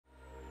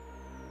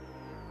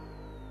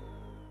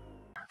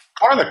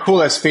One of the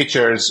coolest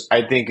features,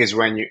 I think, is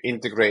when you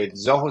integrate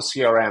Zoho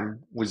CRM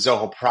with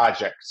Zoho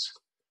projects.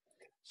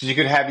 So you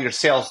could have your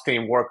sales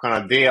team work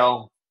on a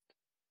deal.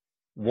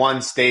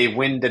 Once they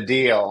win the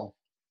deal,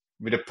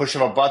 with a push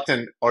of a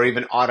button or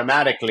even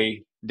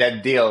automatically,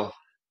 that deal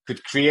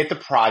could create the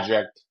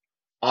project,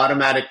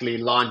 automatically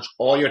launch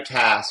all your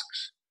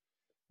tasks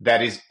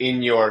that is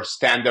in your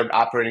standard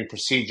operating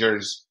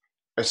procedures,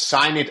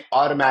 assign it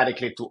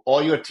automatically to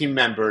all your team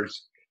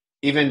members,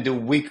 even do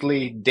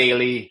weekly,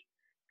 daily,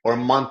 or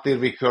monthly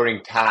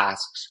recurring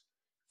tasks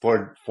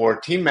for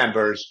team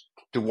members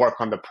to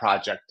work on the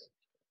project.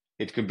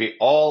 It could be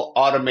all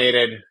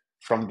automated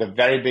from the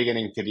very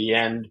beginning to the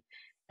end,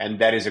 and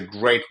that is a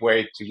great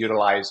way to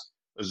utilize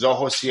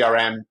Zoho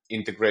CRM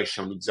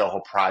integration with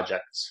Zoho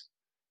projects.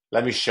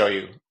 Let me show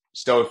you.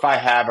 So if I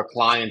have a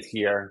client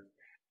here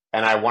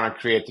and I want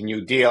to create a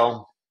new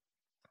deal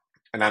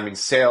and I'm in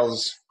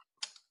sales,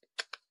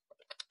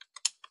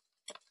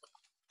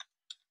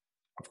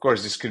 of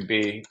course, this could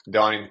be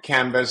done in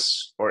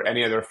Canvas or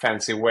any other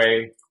fancy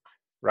way.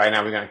 Right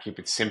now, we're going to keep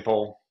it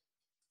simple.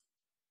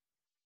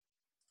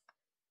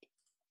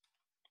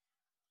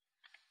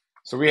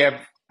 So we have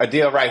a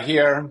deal right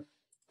here.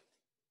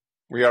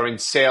 We are in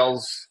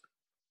sales.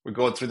 We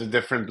go through the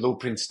different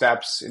blueprint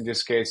steps. In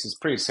this case, it's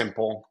pretty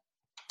simple.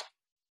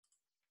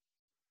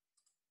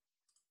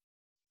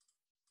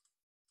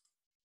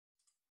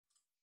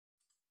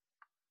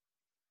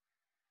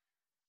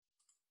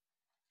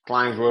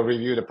 Client will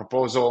review the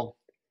proposal,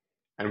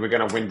 and we're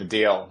going to win the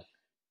deal.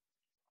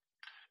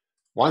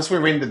 Once we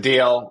win the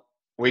deal,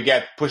 we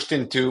get pushed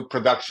into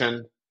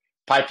production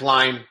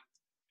pipeline,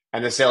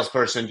 and the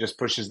salesperson just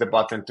pushes the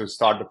button to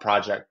start the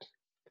project.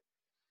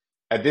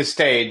 At this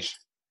stage,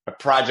 a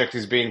project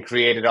is being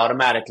created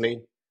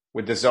automatically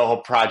with the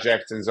Zoho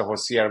project and Zoho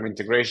CRM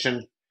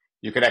integration.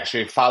 You could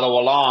actually follow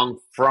along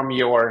from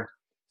your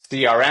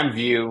CRM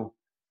view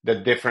the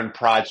different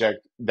project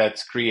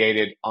that's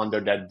created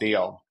under that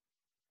deal.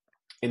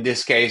 In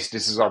this case,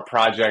 this is our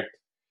project.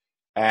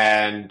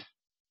 And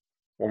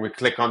when we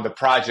click on the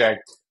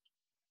project,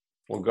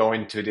 we'll go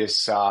into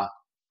this Zoho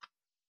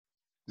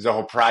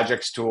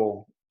projects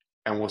tool,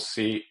 and we'll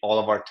see all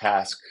of our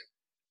tasks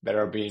that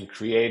are being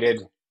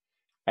created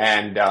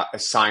and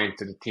assigned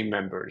to the team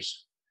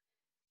members.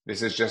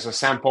 This is just a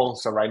sample.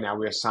 So right now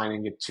we're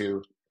assigning it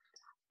to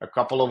a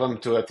couple of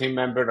them to a team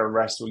member. The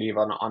rest we leave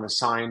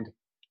unassigned.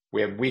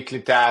 We have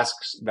weekly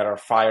tasks that are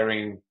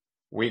firing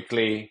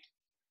weekly,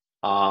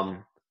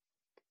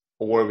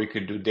 or we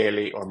could do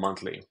daily or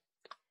monthly.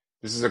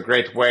 This is a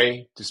great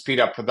way to speed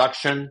up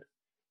production,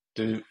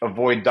 to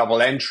avoid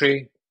double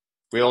entry.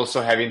 We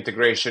also have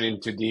integration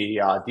into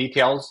the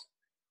details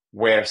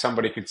where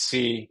somebody could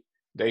see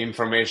the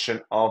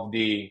information of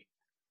the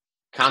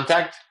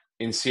contact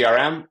in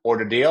CRM or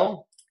the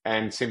deal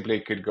and simply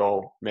could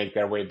go make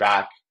their way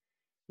back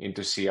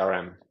into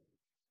CRM.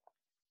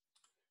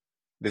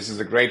 This is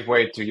a great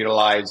way to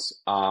utilize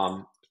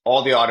all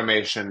the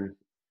automation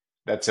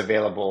that's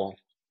available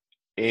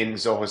in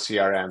Zoho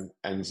CRM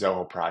and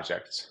Zoho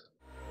projects.